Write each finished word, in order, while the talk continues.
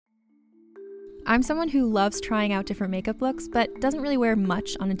I'm someone who loves trying out different makeup looks, but doesn't really wear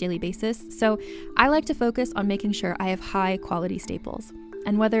much on a daily basis, so I like to focus on making sure I have high quality staples.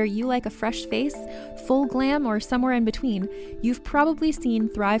 And whether you like a fresh face, full glam, or somewhere in between, you've probably seen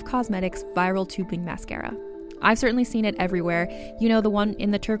Thrive Causemetics Viral Tubing Mascara. I've certainly seen it everywhere. You know, the one in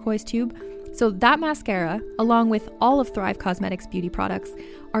the turquoise tube? So that mascara, along with all of Thrive Causemetics beauty products,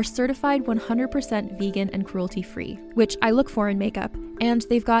 are certified 100% vegan and cruelty-free, which I look for in makeup, and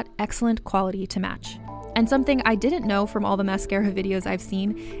they've got excellent quality to match. And something I didn't know from all the mascara videos I've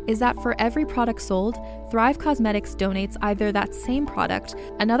seen is that for every product sold, Thrive Causemetics donates either that same product,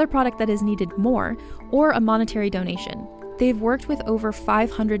 another product that is needed more, or a monetary donation. They've worked with over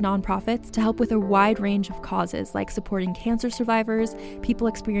 500 nonprofits to help with a wide range of causes like supporting cancer survivors, people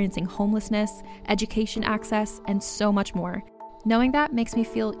experiencing homelessness, education access, and so much more. Knowing that makes me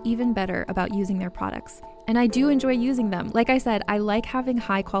feel even better about using their products. And I do enjoy using them. Like I said, I like having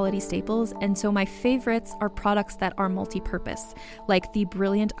high quality staples, and so my favorites are products that are multi-purpose, like the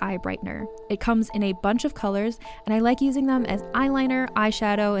Brilliant Eye Brightener. It comes in a bunch of colors, and I like using them as eyeliner,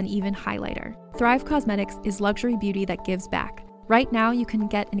 eyeshadow, and even highlighter. Thrive Causemetics is luxury beauty that gives back. Right now, you can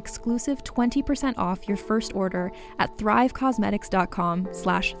get an exclusive 20% off your first order at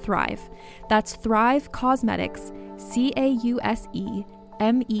thrivecausemetics.com/thrive. That's Thrive Causemetics,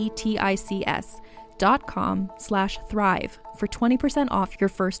 CAUSEMETICS.com/thrive for 20% off your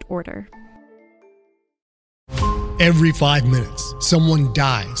first order. Every 5 minutes, someone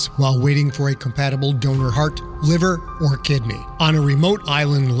dies while waiting for a compatible donor heart, liver, or kidney. On a remote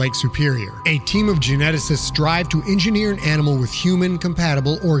island in Lake Superior, a team of geneticists strive to engineer an animal with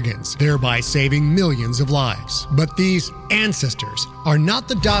human-compatible organs, thereby saving millions of lives. But these ancestors are not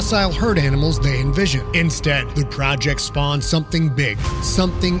the docile herd animals they envision. Instead, the project spawns something big,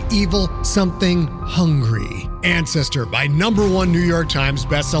 something evil, something hungry. Ancestor by #1 New York Times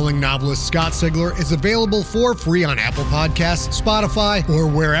bestselling novelist Scott Sigler is available for free on Apple Podcasts, Spotify, or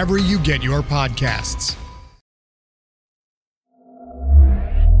wherever you get your podcasts.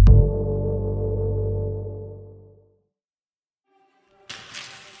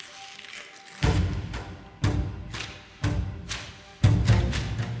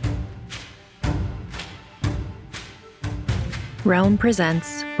 Realm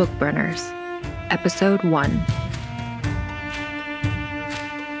presents Bookburners, Episode 1.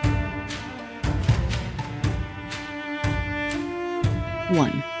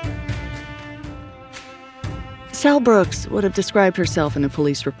 Sal Brooks would have described herself in a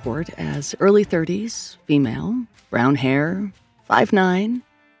police report as early 30s, female, brown hair, 5'9",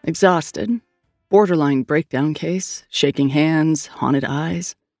 exhausted, borderline breakdown case, shaking hands, haunted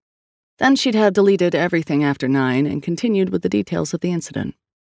eyes. Then she'd have deleted everything after 9 and continued with the details of the incident.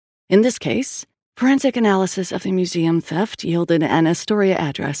 In this case, forensic analysis of the museum theft yielded an Astoria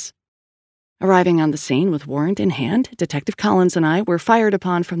address. Arriving on the scene with warrant in hand, Detective Collins and I were fired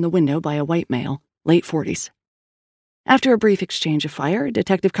upon from the window by a white male, late 40s. After a brief exchange of fire,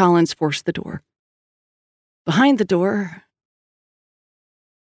 Detective Collins forced the door. Behind the door,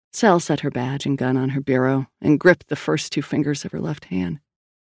 Sal set her badge and gun on her bureau and gripped the first 2 fingers of her left hand.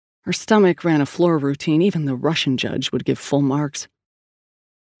 Her stomach ran a floor routine even the Russian judge would give full marks.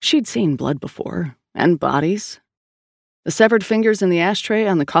 She'd seen blood before, and bodies. The severed fingers in the ashtray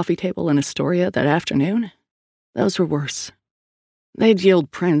on the coffee table in Astoria that afternoon, those were worse. They'd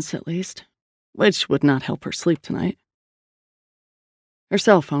yield prints, at least, which would not help her sleep tonight. Her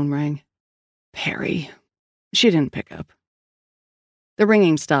cell phone rang. Perry. She didn't pick up. The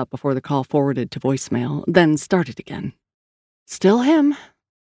ringing stopped before the call forwarded to voicemail, then started again. Still him.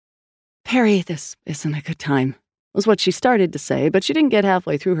 Perry, this isn't a good time, was what she started to say, but she didn't get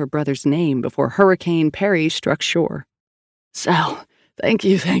halfway through her brother's name before Hurricane Perry struck shore. Sal, thank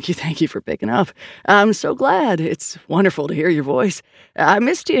you for picking up. I'm so glad. It's wonderful to hear your voice. I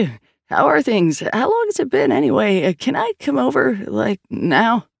missed you. How are things? How long has it been anyway? Can I come over,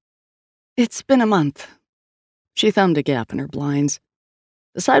 now? It's been a month. She thumbed a gap in her blinds.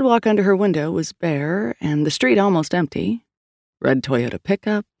 The sidewalk under her window was bare and the street almost empty. Red Toyota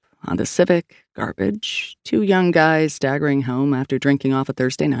pickup, Honda Civic, garbage, 2 young guys staggering home after drinking off a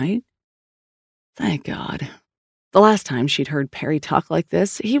Thursday night. Thank God. The last time she'd heard Perry talk like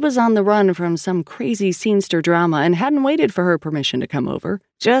this, he was on the run from some crazy scenester drama and hadn't waited for her permission to come over.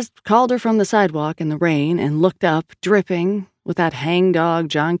 Just called her from the sidewalk in the rain and looked up, dripping, with that hangdog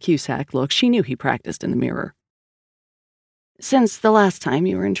John Cusack look she knew he practiced in the mirror. Since the last time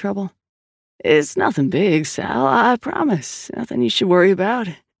you were in trouble? It's nothing big, Sal, I promise. Nothing you should worry about.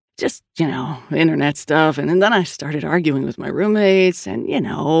 Just, internet stuff, and then I started arguing with my roommates, and,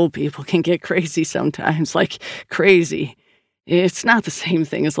 people can get crazy sometimes, like crazy. It's not the same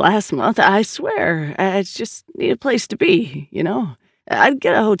thing as last month, I swear. I just need a place to be, you know? I'd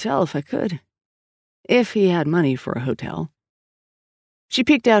get a hotel if I could. If he had money for a hotel. She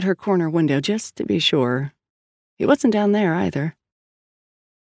peeked out her corner window just to be sure. He wasn't down there either.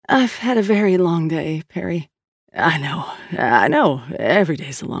 I've had a very long day, Perry. I know. Every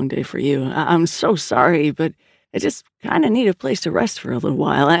day's a long day for you. I'm so sorry, but I just kind of need a place to rest for a little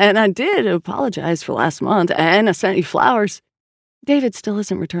while. And I did apologize for last month, and I sent you flowers. David still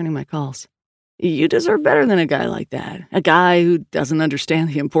isn't returning my calls. You deserve better than a guy like that. A guy who doesn't understand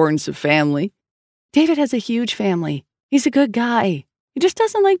the importance of family. David has a huge family. He's a good guy. He just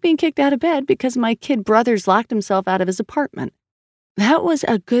doesn't like being kicked out of bed because my kid brother's locked himself out of his apartment. That was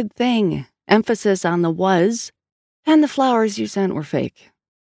a good thing. Emphasis on the was. And the flowers you sent were fake.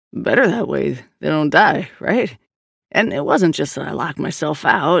 Better that way. They don't die, right? And it wasn't just that I locked myself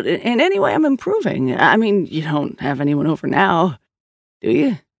out. In any way, I'm improving. I mean, you don't have anyone over now, do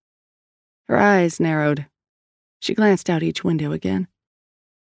you? Her eyes narrowed. She glanced out each window again.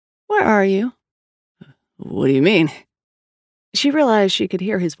 Where are you? What do you mean? She realized she could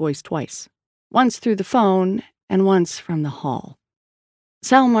hear his voice twice. Once through the phone and once from the hall.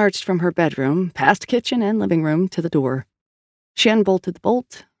 Sal marched from her bedroom, past kitchen and living room, to the door. She unbolted the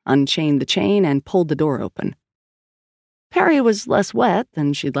bolt, unchained the chain, and pulled the door open. Perry was less wet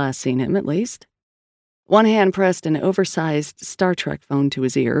than she'd last seen him, at least. One hand pressed an oversized Star Trek phone to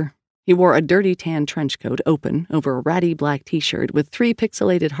his ear. He wore a dirty tan trench coat open over a ratty black t-shirt with 3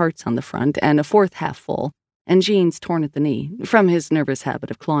 pixelated hearts on the front and a 4th half full, and jeans torn at the knee, from his nervous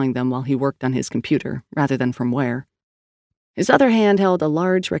habit of clawing them while he worked on his computer, rather than from wear. His other hand held a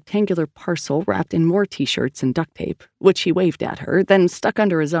large rectangular parcel wrapped in more t-shirts and duct tape, which he waved at her, then stuck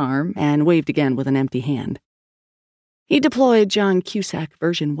under his arm and waved again with an empty hand. He deployed John Cusack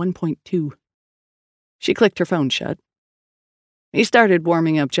version 1.2. She clicked her phone shut. He started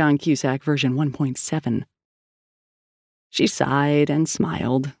warming up John Cusack version 1.7. She sighed and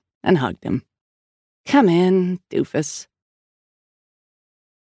smiled and hugged him. Come in, doofus.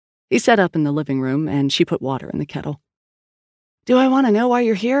 He sat up in the living room and she put water in the kettle. Do I want to know why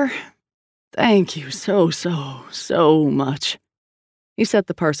you're here? Thank you so much. He set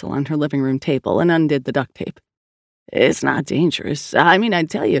the parcel on her living room table and undid the duct tape. It's not dangerous. I mean, I'd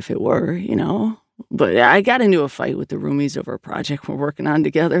tell you if it were, you know. But I got into a fight with the roomies over a project we're working on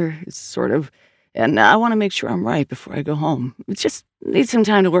together. It's sort of, and I want to make sure I'm right before I go home. Just need some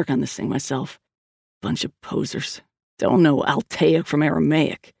time to work on this thing myself. Bunch of posers. Don't know Altaic from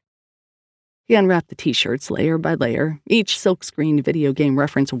Aramaic. He unwrapped the t-shirts layer by layer, each silkscreen video game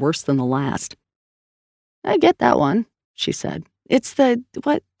reference worse than the last. I get that one, she said. It's the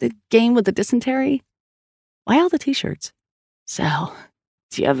game with the dysentery? Why all the t-shirts? Sal,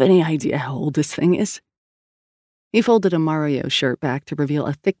 do you have any idea how old this thing is? He folded a Mario shirt back to reveal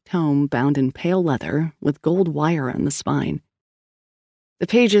a thick tome bound in pale leather with gold wire on the spine. The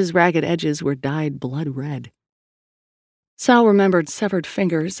page's ragged edges were dyed blood red. Sal remembered severed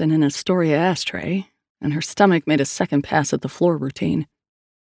fingers in an Astoria ashtray, and her stomach made a second pass at the floor routine.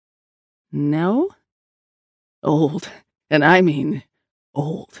 No? Old. And I mean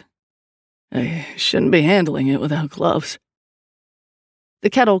old. I shouldn't be handling it without gloves.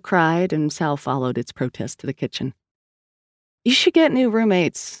 The kettle cried, and Sal followed its protest to the kitchen. You should get new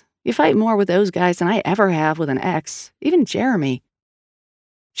roommates. You fight more with those guys than I ever have with an ex, even Jeremy.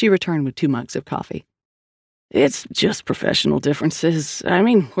 She returned with 2 mugs of coffee. It's just professional differences. I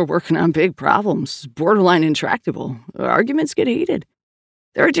mean, we're working on big problems, borderline intractable. Arguments get heated.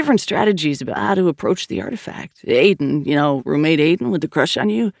 There are different strategies about how to approach the artifact. Aiden, roommate Aiden with the crush on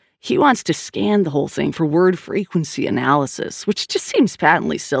you, he wants to scan the whole thing for word frequency analysis, which just seems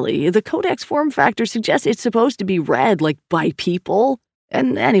patently silly. The codex form factor suggests it's supposed to be read, like, by people.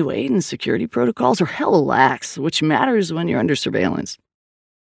 And anyway, Aiden's security protocols are hella lax, which matters when you're under surveillance.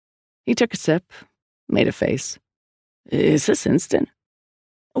 He took a sip. Made a face. Is this instant?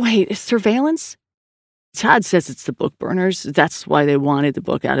 Wait, is surveillance? Todd says it's the book burners. That's why they wanted the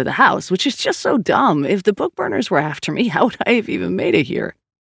book out of the house, which is just so dumb. If the book burners were after me, how would I have even made it here?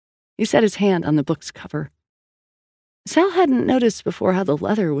 He set his hand on the book's cover. Sal hadn't noticed before how the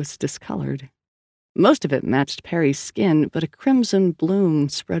leather was discolored. Most of it matched Perry's skin, but a crimson bloom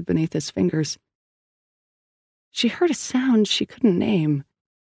spread beneath his fingers. She heard a sound she couldn't name.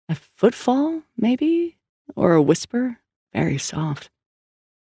 A footfall, maybe? Or a whisper? Very soft.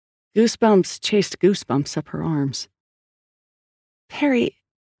 Goosebumps chased goosebumps up her arms. Perry,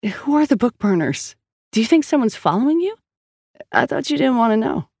 who are the book burners? Do you think someone's following you? I thought you didn't want to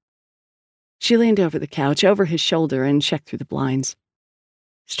know. She leaned over the couch, over his shoulder, and checked through the blinds.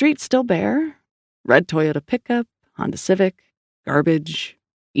 Street still bare. Red Toyota pickup, Honda Civic, Garbage?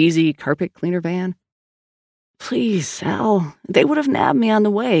 Easy carpet cleaner van? Please, Sal, they would have nabbed me on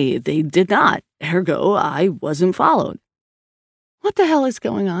the way. They did not. Ergo, I wasn't followed. What the hell is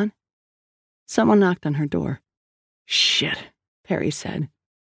going on? Someone knocked on her door. Shit, Perry said.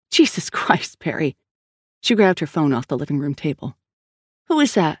 Jesus Christ, Perry. She grabbed her phone off the living room table. Who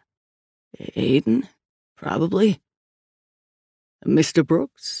is that? Aiden, probably. Mr.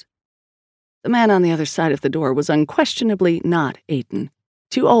 Brooks? The man on the other side of the door was unquestionably not Aiden.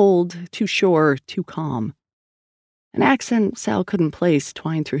 Too old, too sure, too calm. An accent Sal couldn't place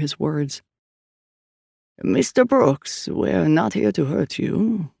twined through his words. Mr. Brooks, we're not here to hurt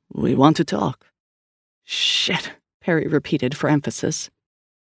you. We want to talk. Shit, Perry repeated for emphasis.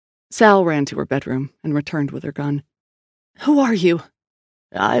 Sal ran to her bedroom and returned with her gun. Who are you?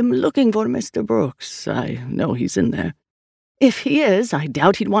 I'm looking for Mr. Brooks. I know he's in there. If he is, I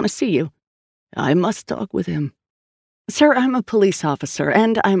doubt he'd want to see you. I must talk with him. Sir, I'm a police officer,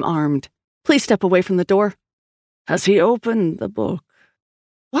 and I'm armed. Please step away from the door. Has he opened the book?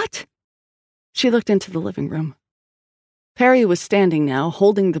 What? She looked into the living room. Perry was standing now,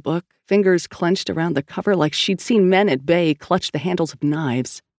 holding the book, fingers clenched around the cover like she'd seen men at bay clutch the handles of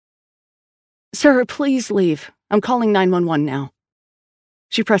knives. Sir, please leave. I'm calling 911 now.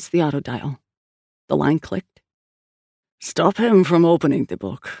 She pressed the auto dial. The line clicked. Stop him from opening the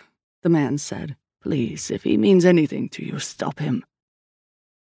book, the man said. Please, if he means anything to you, stop him.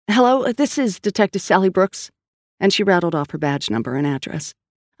 Hello, this is Detective Sally Brooks. And she rattled off her badge number and address.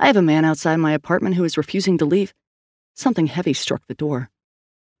 I have a man outside my apartment who is refusing to leave. Something heavy struck the door.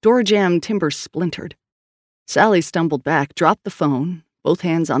 Door jamb timber splintered. Sally stumbled back, dropped the phone, both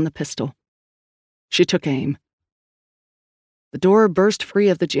hands on the pistol. She took aim. The door burst free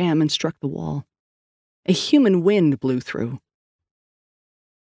of the jamb and struck the wall. A human wind blew through.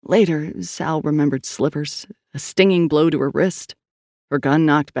 Later, Sal remembered slivers, a stinging blow to her wrist, her gun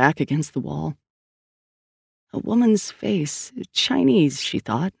knocked back against the wall. A woman's face, Chinese, she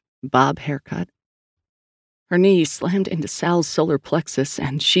thought, bob haircut. Her knee slammed into Sal's solar plexus,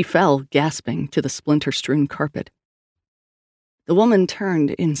 and she fell, gasping, to the splinter-strewn carpet. The woman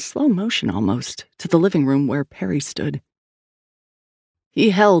turned, in slow motion almost, to the living room where Perry stood.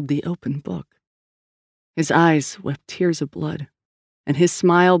 He held the open book. His eyes wept tears of blood, and his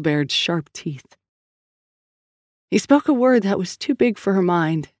smile bared sharp teeth. He spoke a word that was too big for her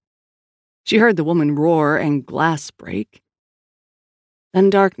mind. She heard the woman roar and glass break. Then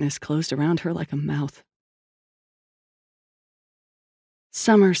darkness closed around her like a mouth.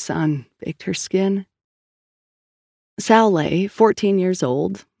 Summer sun baked her skin. Sal lay, 14 years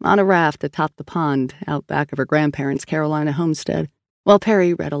old, on a raft atop the pond out back of her grandparents' Carolina homestead, while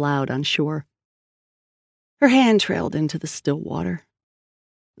Perry read aloud on shore. Her hand trailed into the still water.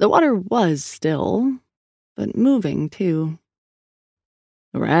 The water was still, but moving, too.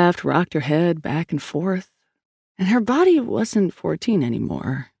 The raft rocked her head back and forth, and her body wasn't 14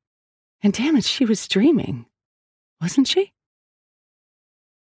 anymore. And damn it, she was dreaming, wasn't she?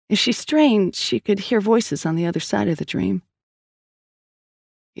 If she strained, she could hear voices on the other side of the dream.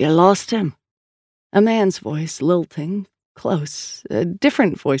 You lost him. A man's voice, lilting, close, a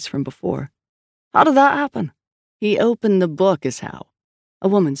different voice from before. How did that happen? He opened the book, is how. A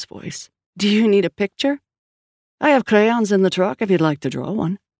woman's voice. Do you need a picture? I have crayons in the truck if you'd like to draw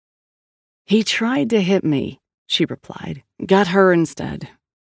one. He tried to hit me, she replied. Got her instead.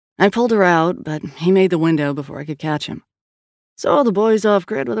 I pulled her out, but he made the window before I could catch him. So the boy's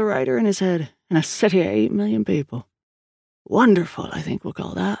off-grid with a writer in his head in a city of 8 million people. Wonderful, I think we'll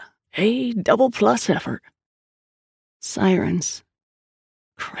call that. A double-plus effort. Sirens.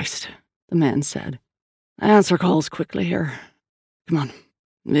 Christ, the man said. I answer calls quickly here. Come on.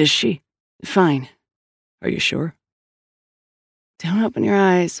 Is she? Fine. Are you sure? Don't open your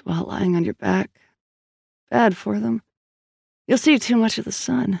eyes while lying on your back. Bad for them. You'll see too much of the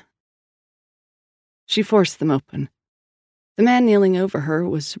sun. She forced them open. The man kneeling over her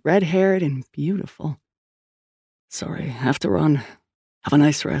was red-haired and beautiful. Sorry, have to run. Have a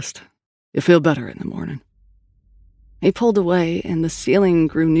nice rest. You'll feel better in the morning. He pulled away, and the ceiling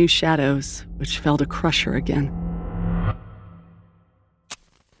grew new shadows, which fell to crush her again.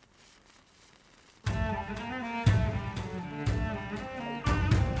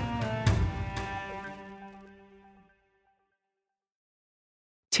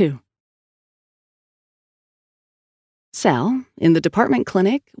 Two. Sal, in the department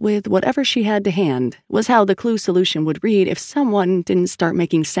clinic, with whatever she had to hand, was how the clue solution would read if someone didn't start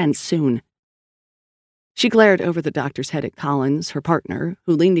making sense soon. She glared over the doctor's head at Collins, her partner,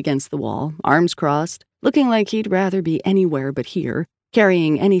 who leaned against the wall, arms crossed, looking like he'd rather be anywhere but here,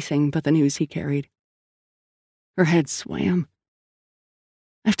 carrying anything but the news he carried. Her head swam.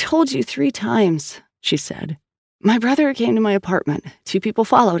 I've told you 3 times, she said. My brother came to my apartment. 2 people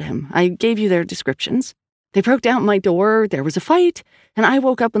followed him. I gave you their descriptions. They broke down my door, there was a fight, and I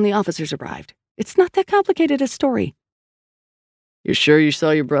woke up when the officers arrived. It's not that complicated a story. You're sure you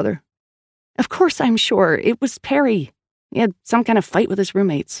saw your brother? Of course I'm sure. It was Perry. He had some kind of fight with his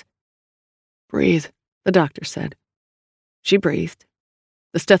roommates. Breathe, the doctor said. She breathed.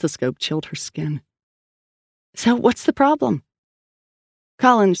 The stethoscope chilled her skin. So what's the problem?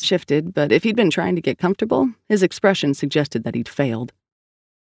 Collins shifted, but if he'd been trying to get comfortable, his expression suggested that he'd failed.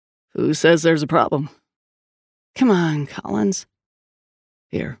 Who says there's a problem? Come on, Collins.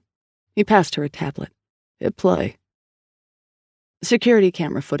 Here. He passed her a tablet. Hit play. Security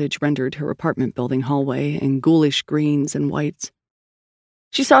camera footage rendered her apartment building hallway in ghoulish greens and whites.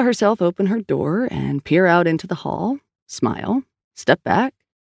 She saw herself open her door and peer out into the hall, smile, step back,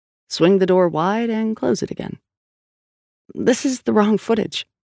 swing the door wide, and close it again. This is the wrong footage.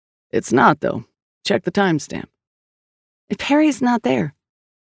 It's not, though. Check the timestamp. Perry's not there.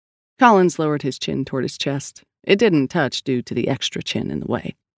 Collins lowered his chin toward his chest. It didn't touch due to the extra chin in the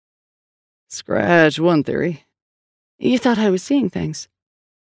way. Scratch one theory. You thought I was seeing things.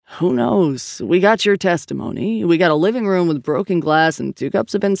 Who knows? We got your testimony. We got a living room with broken glass and 2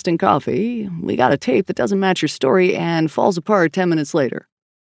 cups of instant coffee. We got a tape that doesn't match your story and falls apart 10 minutes later.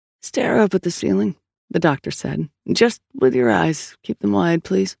 Stare up at the ceiling, the doctor said. Just with your eyes. Keep them wide,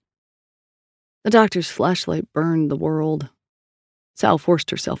 please. The doctor's flashlight burned the world. Sal forced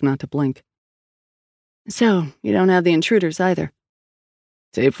herself not to blink. So, you don't have the intruders either.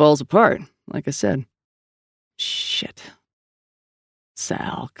 Tape falls apart, like I said. Shit.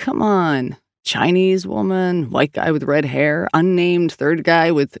 Sal, come on. Chinese woman, white guy with red hair, unnamed third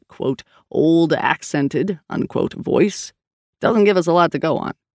guy with, quote, old accented, unquote, voice. Doesn't give us a lot to go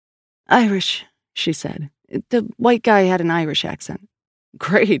on. Irish, she said. The white guy had an Irish accent.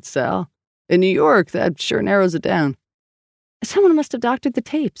 Great, Sal. In New York, that sure narrows it down. Someone must have doctored the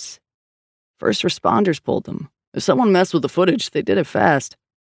tapes. First responders pulled them. If someone messed with the footage, they did it fast.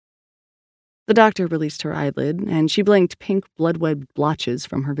 The doctor released her eyelid, and she blinked pink blood-webbed blotches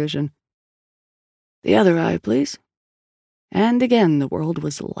from her vision. The other eye, please. And again, the world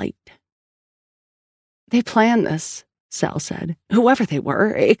was light. They planned this, Sal said. Whoever they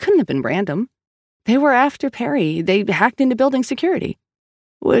were, it couldn't have been random. They were after Perry. They hacked into building security.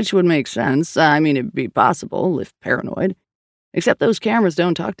 Which would make sense. I mean, it'd be possible, if paranoid. Except those cameras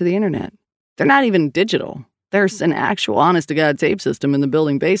don't talk to the internet. They're not even digital. There's an actual honest-to-God tape system in the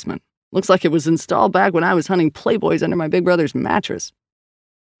building basement. Looks like it was installed back when I was hunting Playboys under my big brother's mattress.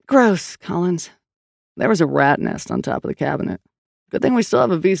 Gross, Collins. There was a rat nest on top of the cabinet. Good thing we still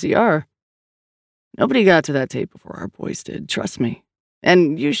have a VCR. Nobody got to that tape before our boys did, trust me.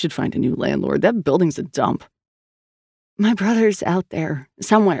 And you should find a new landlord. That building's a dump. My brother's out there,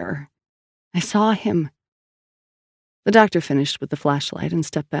 somewhere. I saw him. The doctor finished with the flashlight and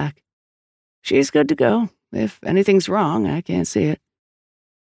stepped back. She's good to go. If anything's wrong, I can't see it.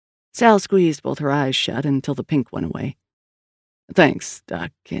 Sal squeezed both her eyes shut until the pink went away. Thanks,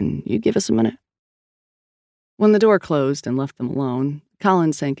 Doc. Can you give us a minute? When the door closed and left them alone,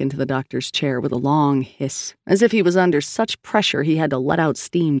 Colin sank into the doctor's chair with a long hiss, as if he was under such pressure he had to let out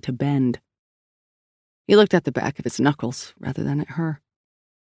steam to bend. He looked at the back of his knuckles rather than at her.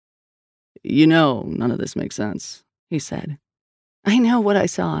 You know, none of this makes sense, he said. I know what I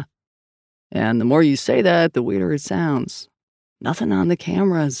saw. And the more you say that, the weirder it sounds. Nothing on the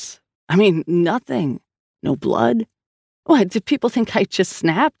cameras. I mean, nothing. No blood. What, did people think I just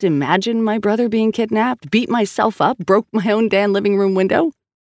snapped, imagined my brother being kidnapped, beat myself up, broke my own damn living room window?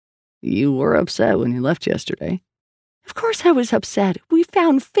 You were upset when you left yesterday. Of course I was upset. We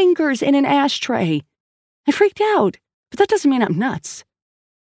found fingers in an ashtray. I freaked out, but that doesn't mean I'm nuts.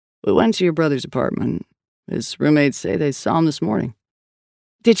 We went to your brother's apartment. His roommates say they saw him this morning.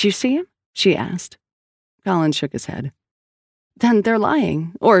 Did you see him? She asked. Colin shook his head. Then they're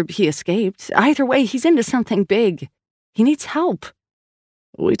lying, or he escaped. Either way, he's into something big. He needs help.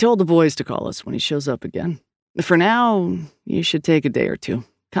 We told the boys to call us when he shows up again. For now, you should take a day or two.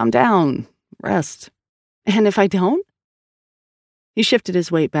 Calm down. Rest. And if I don't? He shifted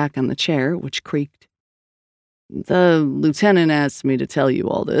his weight back on the chair, which creaked. The lieutenant asked me to tell you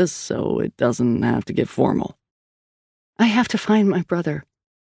all this, so it doesn't have to get formal. I have to find my brother.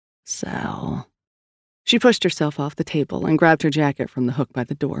 Sal. She pushed herself off the table and grabbed her jacket from the hook by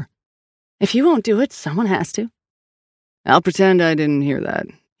the door. If you won't do it, someone has to. I'll pretend I didn't hear that,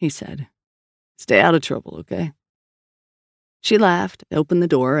 he said. Stay out of trouble, okay? She laughed, opened the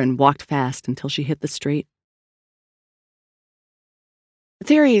door, and walked fast until she hit the street.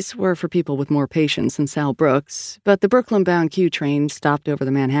 Theories were for people with more patience than Sal Brooks, but the Brooklyn-bound Q train stopped over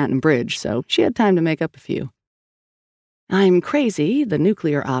the Manhattan Bridge, so she had time to make up a few. I'm crazy, the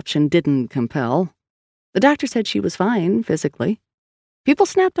nuclear option didn't compel. The doctor said she was fine, physically. People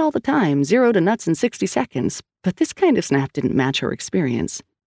snapped all the time, 0 to nuts in 60 seconds, but this kind of snap didn't match her experience.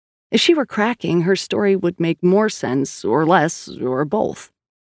 If she were cracking, her story would make more sense, or less, or both.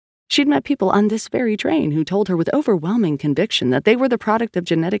 She'd met people on this very train who told her with overwhelming conviction that they were the product of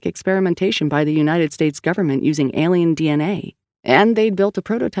genetic experimentation by the United States government using alien DNA, and they'd built a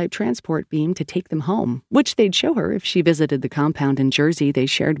prototype transport beam to take them home, which they'd show her if she visited the compound in Jersey they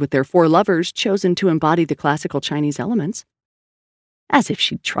shared with their 4 lovers chosen to embody the classical Chinese elements. As if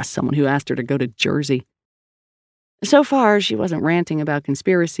she'd trust someone who asked her to go to Jersey. So far, she wasn't ranting about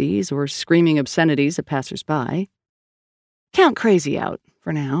conspiracies or screaming obscenities at passersby. Count crazy out,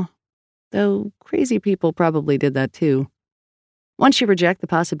 for now. Though crazy people probably did that too. Once you reject the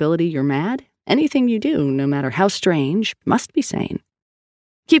possibility you're mad, anything you do, no matter how strange, must be sane.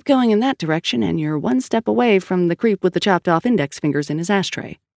 Keep going in that direction and you're one step away from the creep with the chopped-off index fingers in his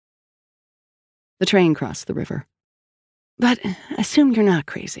ashtray. The train crossed the river. But assume you're not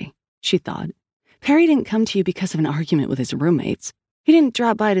crazy, she thought. Perry didn't come to you because of an argument with his roommates. He didn't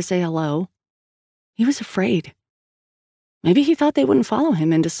drop by to say hello. He was afraid. Maybe he thought they wouldn't follow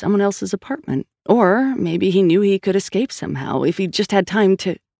him into someone else's apartment. Or maybe he knew he could escape somehow if he just had time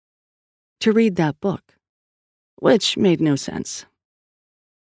to read that book. Which made no sense.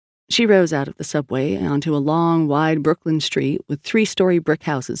 She rose out of the subway onto a long, wide Brooklyn street with 3-story brick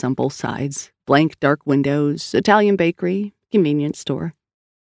houses on both sides, blank dark windows, Italian bakery, convenience store.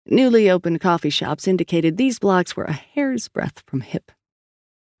 Newly opened coffee shops indicated these blocks were a hair's breadth from hip.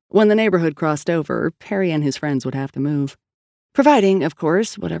 When the neighborhood crossed over, Perry and his friends would have to move. Providing, of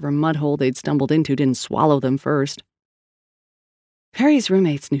course, whatever mudhole they'd stumbled into didn't swallow them first. Perry's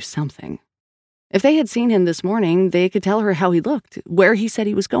roommates knew something. If they had seen him this morning, they could tell her how he looked, where he said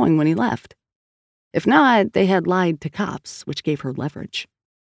he was going when he left. If not, they had lied to cops, which gave her leverage.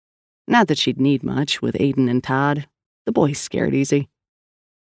 Not that she'd need much with Aiden and Todd. The boys scared easy.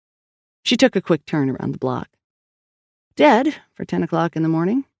 She took a quick turn around the block. Dead for 10 o'clock in the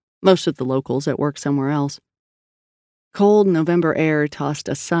morning. Most of the locals at work somewhere else. Cold November air tossed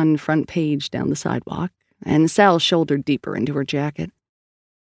a sun front page down the sidewalk, and Sal shouldered deeper into her jacket.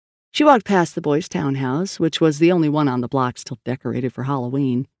 She walked past the boys' townhouse, which was the only one on the block still decorated for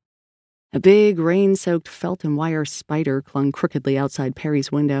Halloween. A big, rain-soaked felt and wire spider clung crookedly outside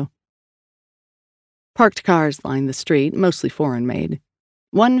Perry's window. Parked cars lined the street, mostly foreign-made.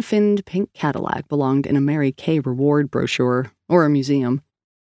 One finned pink Cadillac belonged in a Mary Kay reward brochure or a museum.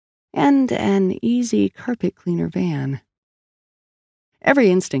 And an easy carpet cleaner van. Every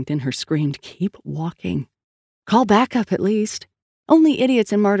instinct in her screamed, keep walking. Call backup at least. Only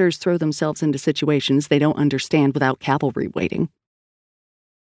idiots and martyrs throw themselves into situations they don't understand without cavalry waiting.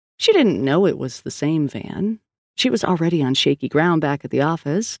 She didn't know it was the same van. She was already on shaky ground back at the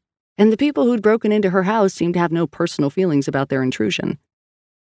office, and the people who'd broken into her house seemed to have no personal feelings about their intrusion.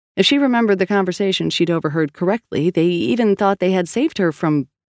 If she remembered the conversation she'd overheard correctly, they even thought they had saved her from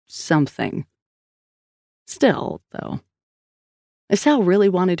something. Still, though, if Sal really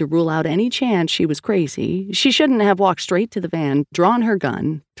wanted to rule out any chance she was crazy, she shouldn't have walked straight to the van, drawn her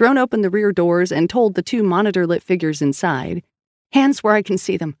gun, thrown open the rear doors, and told the 2 monitor-lit figures inside, "Hands where I can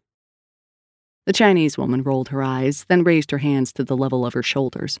see them." The Chinese woman rolled her eyes, then raised her hands to the level of her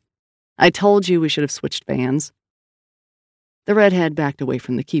shoulders. "I told you we should have switched vans." The redhead backed away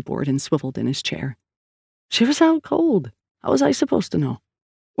from the keyboard and swiveled in his chair. She was out cold. How was I supposed to know?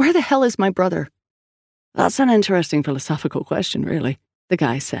 "Where the hell is my brother?" "That's an interesting philosophical question, really," the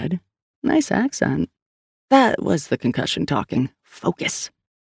guy said. Nice accent. That was the concussion talking. Focus.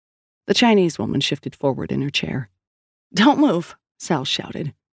 The Chinese woman shifted forward in her chair. "Don't move," Sal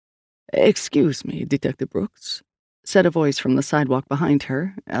shouted. "Excuse me, Detective Brooks," said a voice from the sidewalk behind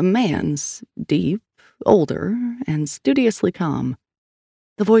her, a man's, deep, older, and studiously calm.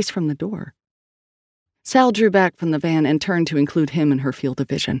 The voice from the door. Sal drew back from the van and turned to include him in her field of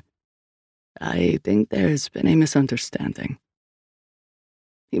vision. "I think there's been a misunderstanding."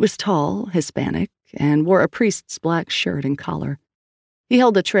 He was tall, Hispanic, and wore a priest's black shirt and collar. He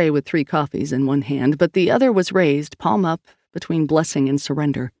held a tray with 3 coffees in one hand, but the other was raised, palm up, between blessing and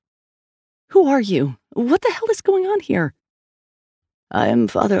surrender. "Who are you? What the hell is going on here?" "I am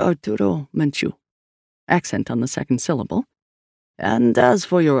Father Arturo Menchu," accent on the second syllable. "And as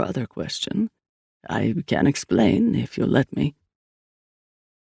for your other question, I can explain if you'll let me."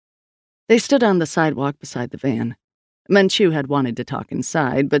 They stood on the sidewalk beside the van. Menchu had wanted to talk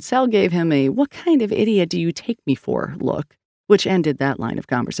inside, but Sal gave him a "what kind of idiot do you take me for" look, which ended that line of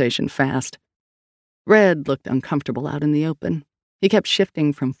conversation fast. Red looked uncomfortable out in the open. He kept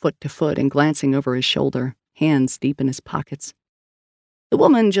shifting from foot to foot and glancing over his shoulder, hands deep in his pockets. The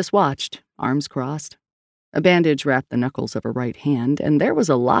woman just watched, arms crossed. A bandage wrapped the knuckles of her right hand, and there was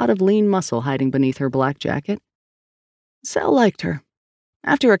a lot of lean muscle hiding beneath her black jacket. Sal liked her.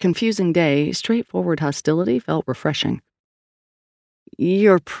 After a confusing day, straightforward hostility felt refreshing.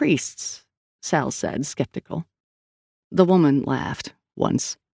 "You're priests," Sal said, skeptical. The woman laughed,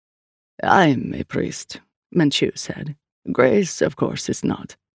 once. "I'm a priest," Menchu said. "Grace, of course, is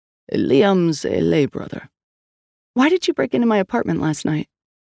not. Liam's a lay brother." "Why did you break into my apartment last night?"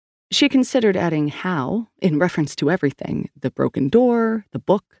 She considered adding how, in reference to everything, the broken door, the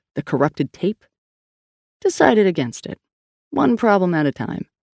book, the corrupted tape. Decided against it, one problem at a time.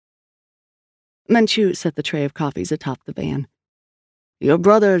 Menchu set the tray of coffees atop the van. "Your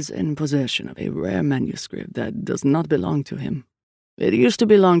brother's in possession of a rare manuscript that does not belong to him. It used to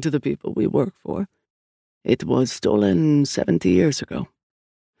belong to the people we work for. It was stolen 70 years ago.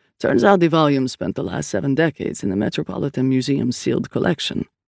 Turns out the volume spent the last 7 decades in the Metropolitan Museum's sealed collection.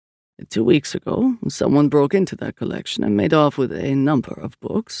 2 weeks ago, someone broke into that collection and made off with a number of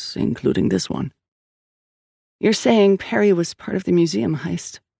books, including this one." "You're saying Perry was part of the museum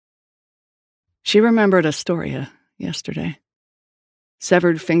heist?" She remembered Astoria yesterday.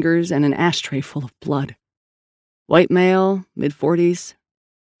 Severed fingers and an ashtray full of blood. White male, mid-40s,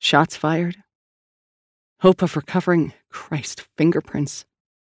 shots fired. Hope of recovering, Christ, fingerprints.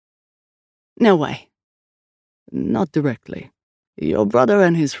 "No way." "Not directly. Your brother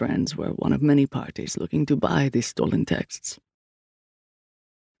and his friends were one of many parties looking to buy the stolen texts."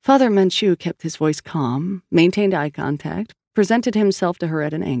 Father Menchu kept his voice calm, maintained eye contact, presented himself to her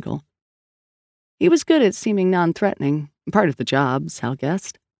at an angle. He was good at seeming non-threatening, part of the job, Sal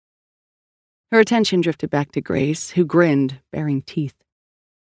guessed. Her attention drifted back to Grace, who grinned, baring teeth.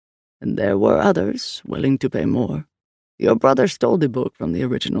 "And there were others willing to pay more. Your brother stole the book from the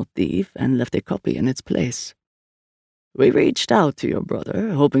original thief and left a copy in its place. We reached out to your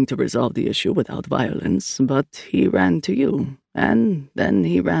brother, hoping to resolve the issue without violence, but he ran to you, and then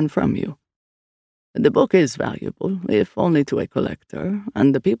he ran from you. The book is valuable, if only to a collector,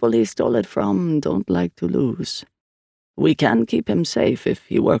 and the people he stole it from don't like to lose. We can keep him safe if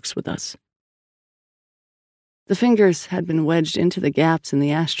he works with us." The fingers had been wedged into the gaps in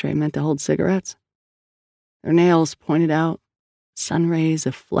the ashtray meant to hold cigarettes. Their nails pointed out, sun rays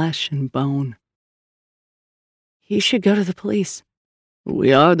of flesh and bone. "You should go to the police."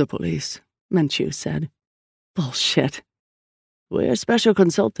 "We are the police," Menchu said. "Bullshit. We're special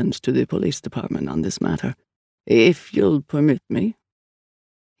consultants to the police department on this matter. If you'll permit me."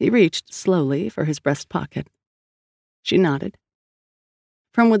 He reached slowly for his breast pocket. She nodded.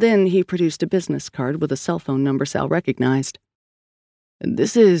 From within, he produced a business card with a cell phone number Sal recognized.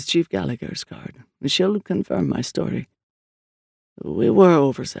 "This is Chief Gallagher's card. She'll confirm my story. We were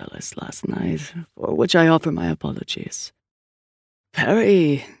overzealous last night, for which I offer my apologies.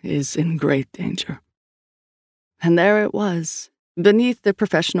 Perry is in great danger." And there it was, beneath the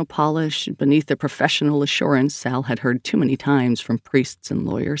professional polish, beneath the professional assurance Sal had heard too many times from priests and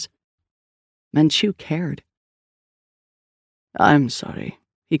lawyers. Menchu cared. "I'm sorry,"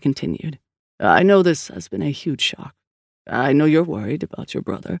 he continued. "I know this has been a huge shock. I know you're worried about your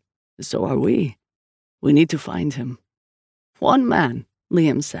brother. So are we. We need to find him." "One man,"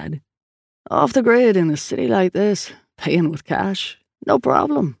 Liam said. "Off the grid in a city like this, paying with cash. No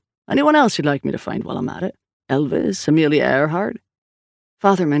problem. Anyone else you'd like me to find while I'm at it? Elvis, Amelia Earhart?"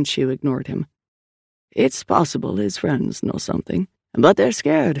 Father Menchu ignored him. "It's possible his friends know something, but they're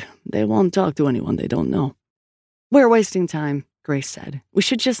scared. They won't talk to anyone they don't know." "We're wasting time," Grace said. "We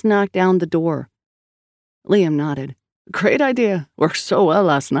should just knock down the door." Liam nodded. "Great idea. Worked so well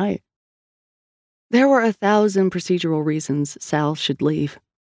last night." There were 1,000 procedural reasons Sal should leave.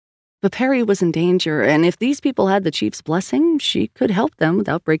 But Perry was in danger, and if these people had the chief's blessing, she could help them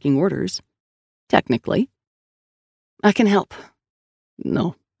without breaking orders. Technically. "I can help."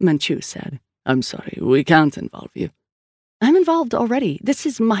 "No," Menchu said. "I'm sorry, we can't involve you." "I'm involved already. This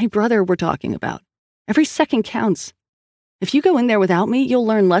is my brother we're talking about. Every second counts. If you go in there without me, you'll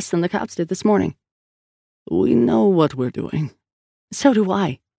learn less than the cops did this morning." "We know what we're doing." "So do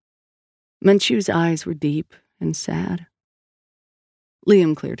I." Menchu's eyes were deep and sad.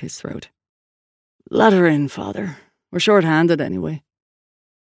 Liam cleared his throat. "Let her in, Father. We're short-handed anyway."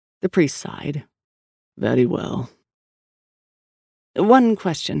 The priest sighed. "Very well." "One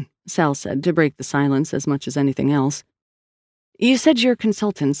question," Sal said, to break the silence as much as anything else. "You said you're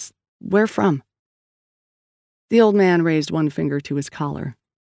consultants. Where from?" The old man raised one finger to his collar.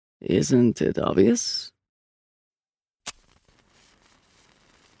 "Isn't it obvious?"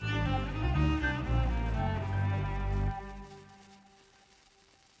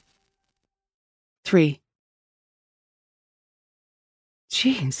 3.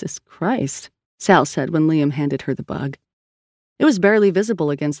 Jesus Christ, Sal said when Liam handed her the bug. It was barely visible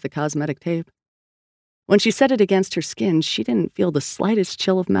against the cosmetic tape. When she set it against her skin, she didn't feel the slightest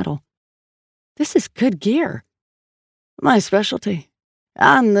chill of metal. This is good gear. My specialty.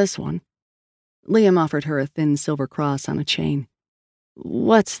 On this one. Liam offered her a thin silver cross on a chain.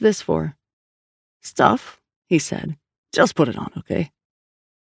 What's this for? Stuff, he said. Just put it on, okay?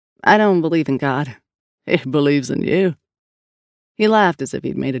 I don't believe in God. He believes in you. He laughed as if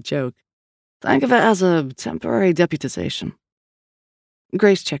he'd made a joke. Think of it as a temporary deputization.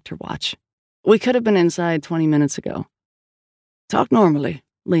 Grace checked her watch. We could have been inside 20 minutes ago. Talk normally,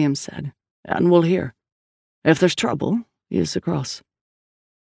 Liam said, and we'll hear. If there's trouble, use the cross.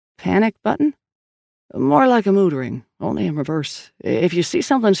 Panic button? More like a mood ring, only in reverse. If you see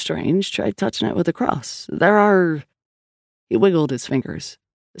something strange, try touching it with the cross. There are... He wiggled his fingers.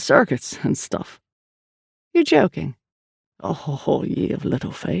 Circuits and stuff. You're joking. Oh, ye of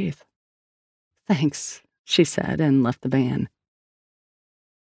little faith. Thanks, she said, and left the van.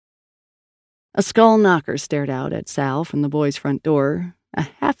 A skull knocker stared out at Sal from the boys' front door, a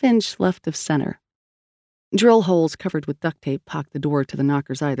half-inch left of center. Drill holes covered with duct tape pocked the door to the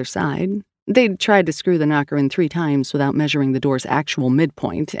knocker's either side. They'd tried to screw the knocker in 3 times without measuring the door's actual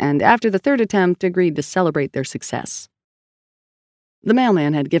midpoint, and after the 3rd attempt, agreed to celebrate their success. The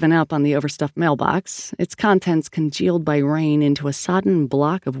mailman had given up on the overstuffed mailbox, its contents congealed by rain into a sodden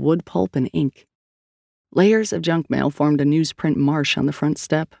block of wood pulp and ink. Layers of junk mail formed a newsprint marsh on the front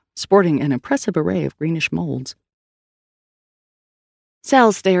step, sporting an impressive array of greenish molds.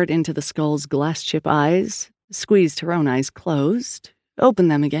 Sal stared into the skull's glass-chip eyes, squeezed her own eyes closed, opened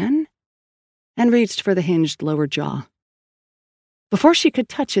them again, and reached for the hinged lower jaw. Before she could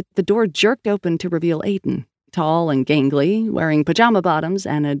touch it, the door jerked open to reveal Aiden, tall and gangly, wearing pajama bottoms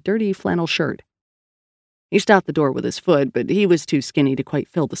and a dirty flannel shirt. He stopped the door with his foot, but he was too skinny to quite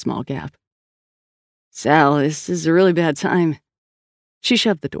fill the small gap. Sal, this is a really bad time. She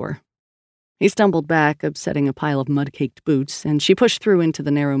shoved the door. He stumbled back, upsetting a pile of mud-caked boots, and she pushed through into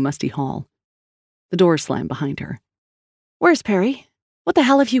the narrow, musty hall. The door slammed behind her. Where's Perry? What the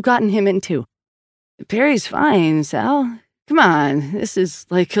hell have you gotten him into? Perry's fine, Sal. Come on, this is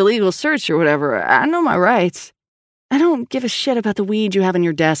like a legal search or whatever. I know my rights. I don't give a shit about the weed you have on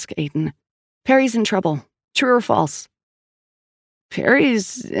your desk, Aiden. Perry's in trouble. True or false?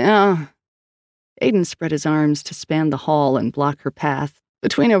 Perry's, Aiden spread his arms to span the hall and block her path,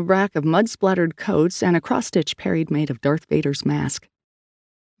 between a rack of mud-splattered coats and a cross-stitch Perry'd made of Darth Vader's mask.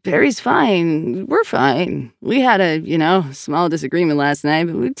 Perry's fine. We're fine. We had a, small disagreement last night,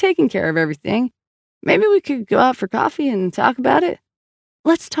 but we've taken care of everything. Maybe we could go out for coffee and talk about it?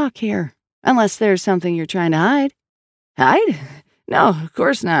 Let's talk here, unless there's something you're trying to hide. Hide? No, of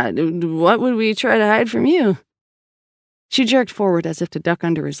course not. What would we try to hide from you? She jerked forward as if to duck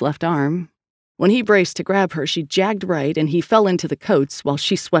under his left arm. When he braced to grab her, she jagged right, and he fell into the coats while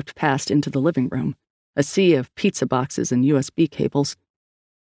she swept past into the living room, a sea of pizza boxes and USB cables.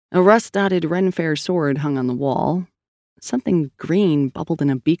 A rust-dotted Ren Fair sword hung on the wall. Something green bubbled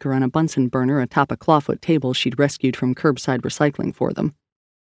in a beaker on a Bunsen burner atop a clawfoot table she'd rescued from curbside recycling for them.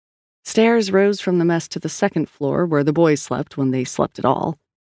 Stairs rose from the mess to the 2nd floor where the boys slept when they slept at all.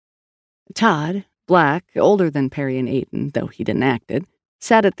 Todd, black, older than Perry and Aiden, though he didn't act it,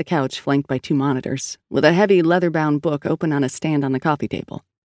 sat at the couch flanked by 2 monitors, with a heavy leather-bound book open on a stand on the coffee table.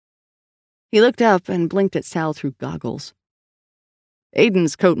 He looked up and blinked at Sal through goggles.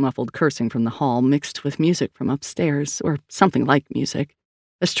 Aiden's coat muffled cursing from the hall mixed with music from upstairs, or something like music,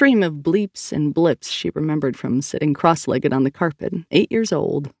 a stream of bleeps and blips she remembered from sitting cross-legged on the carpet, 8 years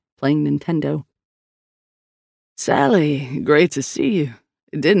old, playing Nintendo. Sally, great to see you.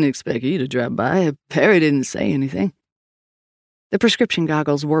 Didn't expect you to drop by. Perry didn't say anything. The prescription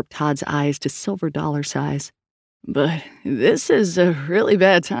goggles warped Todd's eyes to silver dollar size. But this is a really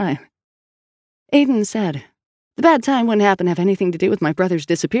bad time. Aiden said, the bad time wouldn't happen to have anything to do with my brother's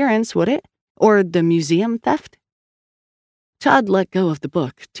disappearance, would it? Or the museum theft? Todd let go of the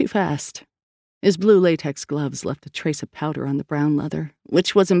book too fast. His blue latex gloves left a trace of powder on the brown leather,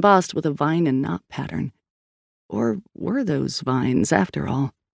 which was embossed with a vine and knot pattern. Or were those vines, after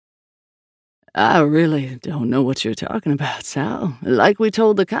all? I really don't know what you're talking about, Sal. Like we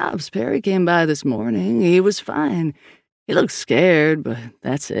told the cops, Perry came by this morning. He was fine. He looked scared, but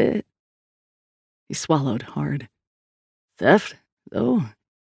that's it. He swallowed hard. Theft, though?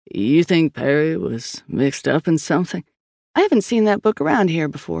 You think Perry was mixed up in something? I haven't seen that book around here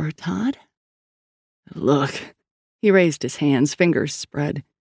before, Todd. Look. He raised his hands, fingers spread.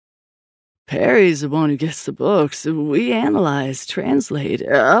 Perry's the one who gets the books. We analyze, translate,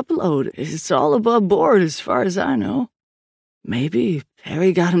 upload. It's all above board as far as I know. Maybe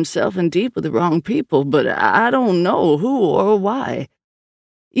Perry got himself in deep with the wrong people, but I don't know who or why.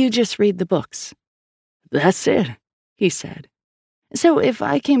 You just read the books. That's it, he said. So if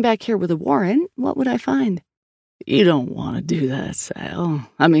I came back here with a warrant, what would I find? You don't want to do that, Sal.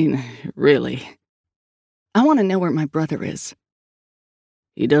 I mean, really. I want to know where my brother is.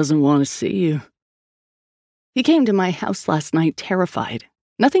 He doesn't want to see you. He came to my house last night terrified.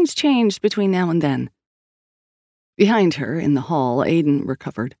 Nothing's changed between now and then. Behind her, in the hall, Aiden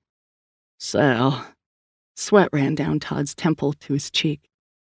recovered. Sal. Sweat ran down Todd's temple to his cheek.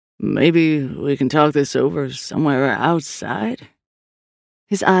 Maybe we can talk this over somewhere outside?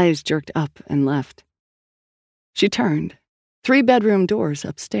 His eyes jerked up and left. She turned. 3 bedroom doors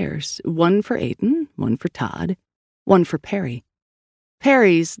upstairs, one for Aiden, one for Todd, one for Perry.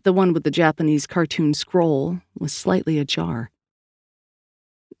 Perry's, the one with the Japanese cartoon scroll, was slightly ajar.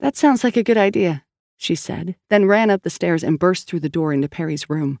 That sounds like a good idea, she said, then ran up the stairs and burst through the door into Perry's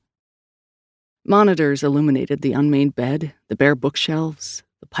room. Monitors illuminated the unmade bed, the bare bookshelves,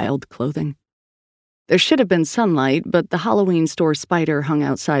 the piled clothing. There should have been sunlight, but the Halloween store spider hung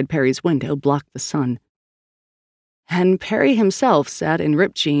outside Perry's window blocked the sun. And Perry himself sat in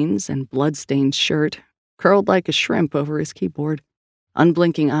ripped jeans and blood-stained shirt, curled like a shrimp over his keyboard,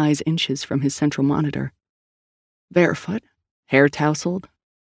 unblinking eyes inches from his central monitor. Barefoot, hair tousled,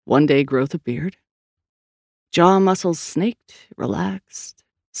 one-day growth of beard. Jaw muscles snaked, relaxed,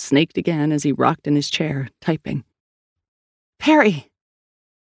 snaked again as he rocked in his chair, typing. Perry!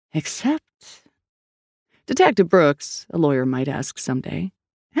 Except... Detective Brooks, a lawyer might ask someday,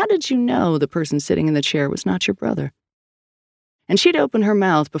 how did you know the person sitting in the chair was not your brother? And she'd open her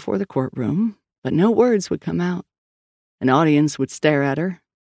mouth before the courtroom, but no words would come out. An audience would stare at her.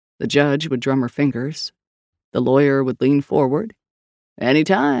 The judge would drum her fingers. The lawyer would lean forward. Any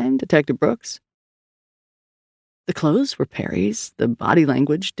time, Detective Brooks. The clothes were Perry's, the body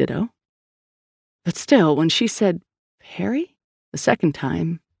language ditto. But still, when she said, Perry? The second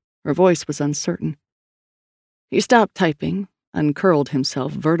time, her voice was uncertain. He stopped typing, uncurled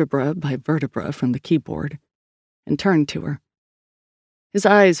himself vertebra by vertebra from the keyboard, and turned to her. His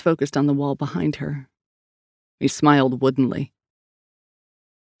eyes focused on the wall behind her. He smiled woodenly.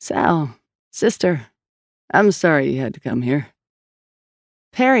 Sal, sister, I'm sorry you had to come here.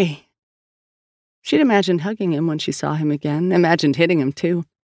 Perry. She'd imagined hugging him when she saw him again, imagined hitting him too.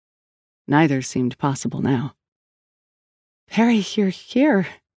 Neither seemed possible now. Perry, you're here.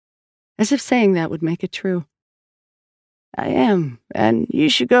 As if saying that would make it true. I am, and you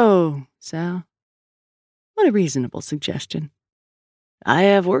should go, Sal. What a reasonable suggestion. I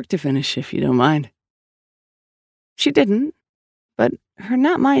have work to finish, if you don't mind. She didn't, but her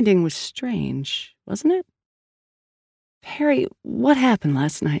not minding was strange, wasn't it? Perry, what happened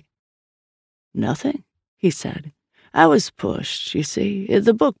last night? Nothing, he said. I was pushed, you see.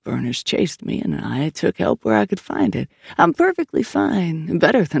 The book burners chased me, and I took help where I could find it. I'm perfectly fine,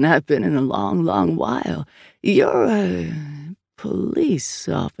 better than I've been in a long, long while. You're a police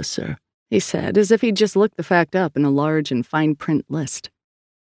officer, he said, as if he'd just looked the fact up in a large and fine print list.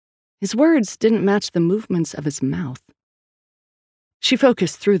 His words didn't match the movements of his mouth. She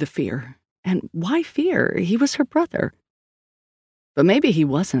focused through the fear. And why fear? He was her brother. But maybe he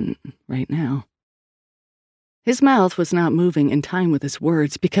wasn't right now. His mouth was not moving in time with his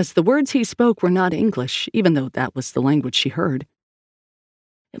words because the words he spoke were not English, even though that was the language she heard.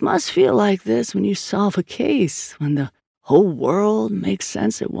 It must feel like this when you solve a case, when the whole world makes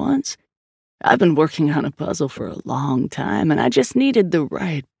sense at once. I've been working on a puzzle for a long time, and I just needed the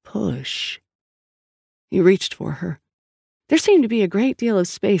right push. He reached for her. There seemed to be a great deal of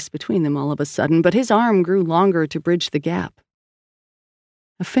space between them all of a sudden, but his arm grew longer to bridge the gap.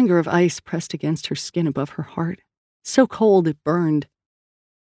 A finger of ice pressed against her skin above her heart, so cold it burned.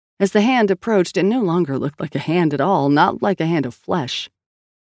 As the hand approached, it no longer looked like a hand at all, not like a hand of flesh.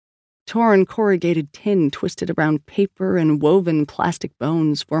 Torn corrugated tin twisted around paper and woven plastic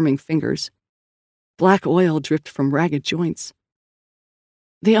bones forming fingers. Black oil dripped from ragged joints.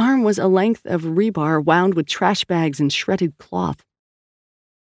 The arm was a length of rebar wound with trash bags and shredded cloth.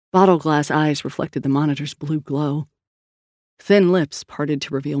 Bottle glass eyes reflected the monitor's blue glow. Thin lips parted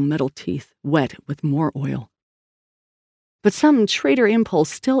to reveal metal teeth, wet with more oil. But some traitor impulse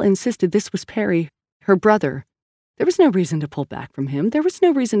still insisted this was Perry, her brother. There was no reason to pull back from him. There was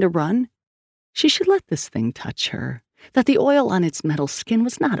no reason to run. She should let this thing touch her. That the oil on its metal skin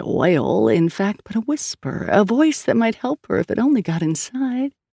was not oil, in fact, but a whisper, a voice that might help her if it only got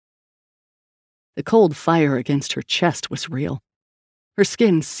inside. The cold fire against her chest was real. Her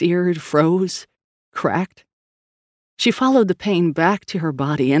skin seared, froze, cracked. She followed the pain back to her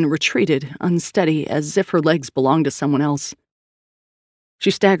body and retreated, unsteady, as if her legs belonged to someone else.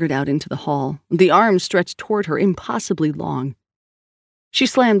 She staggered out into the hall, the arms stretched toward her impossibly long. She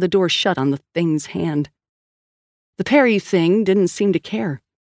slammed the door shut on the thing's hand. The Perry thing didn't seem to care.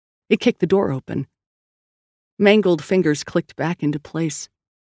 It kicked the door open. Mangled fingers clicked back into place.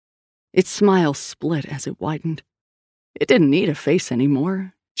 Its smile split as it widened. It didn't need a face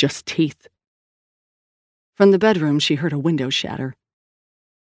anymore, just teeth. From the bedroom, she heard a window shatter.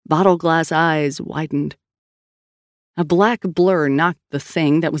 Bottle glass eyes widened. A black blur knocked the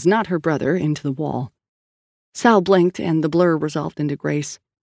thing that was not her brother into the wall. Sal blinked, and the blur resolved into Grace.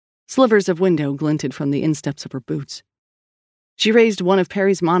 Slivers of window glinted from the insteps of her boots. She raised one of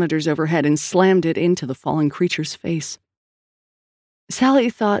Perry's monitors overhead and slammed it into the fallen creature's face. Sally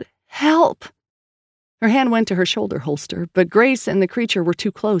thought, "Help!" Her hand went to her shoulder holster, but Grace and the creature were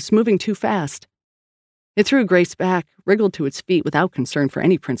too close, moving too fast. It threw Grace back, wriggled to its feet without concern for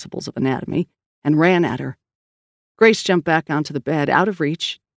any principles of anatomy, and ran at her. Grace jumped back onto the bed, out of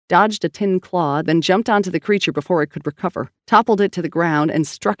reach, dodged a tin claw, then jumped onto the creature before it could recover, toppled it to the ground, and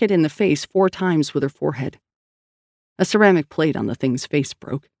struck it in the face 4 times with her forehead. A ceramic plate on the thing's face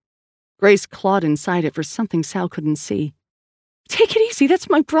broke. Grace clawed inside it for something Sal couldn't see. "Take it easy, that's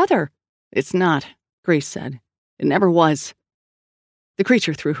my brother." "It's not," Grace said. "It never was." The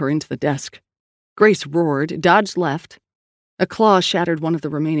creature threw her into the desk. Grace roared, dodged left. A claw shattered one of the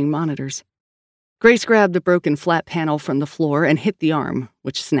remaining monitors. Grace grabbed the broken flat panel from the floor and hit the arm,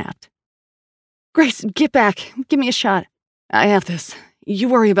 which snapped. "Grace, get back. Give me a shot." "I have this. You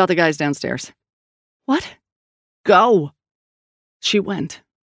worry about the guys downstairs." "What?" "Go." She went.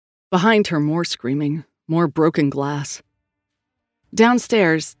 Behind her, more screaming, more broken glass.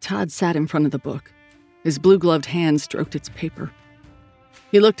 Downstairs, Todd sat in front of the book. His blue-gloved hand stroked its paper.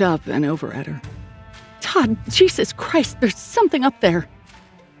 He looked up and over at her. "Todd, Jesus Christ, there's something up there."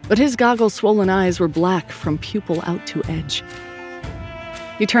 But his goggle-swollen eyes were black from pupil out to edge.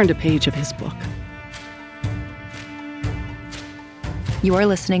 He turned a page of his book. You are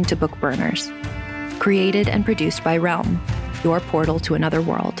listening to Book Burners, created and produced by Realm, your portal to another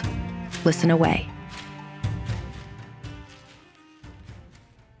world. Listen away.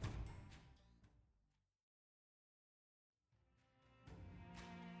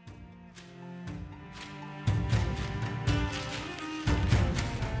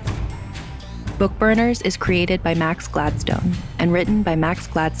 Book Burners is created by Max Gladstone and written by Max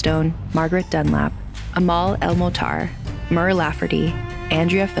Gladstone, Margaret Dunlap, Amal El-Motar, Mur Lafferty,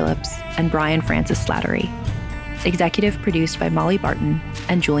 Andrea Phillips, and Brian Francis Slattery. Executive produced by Molly Barton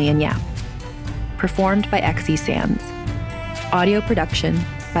and Julian Yap. Performed by Xe Sands. Audio production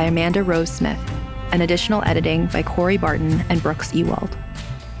by Amanda Rose Smith, and additional editing by Corey Barton and Brooks Ewald.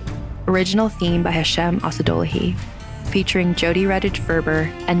 Original theme by Hashem Asadolahi, featuring Jody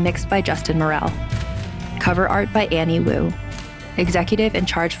Redditch-Ferber and mixed by Justin Morell. Cover art by Annie Wu. Executive in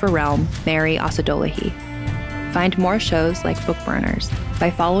charge for Realm, Mary Asadolahi. Find more shows like Book Burners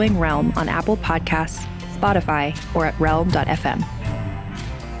by following Realm on Apple Podcasts, Spotify, or at realm.fm.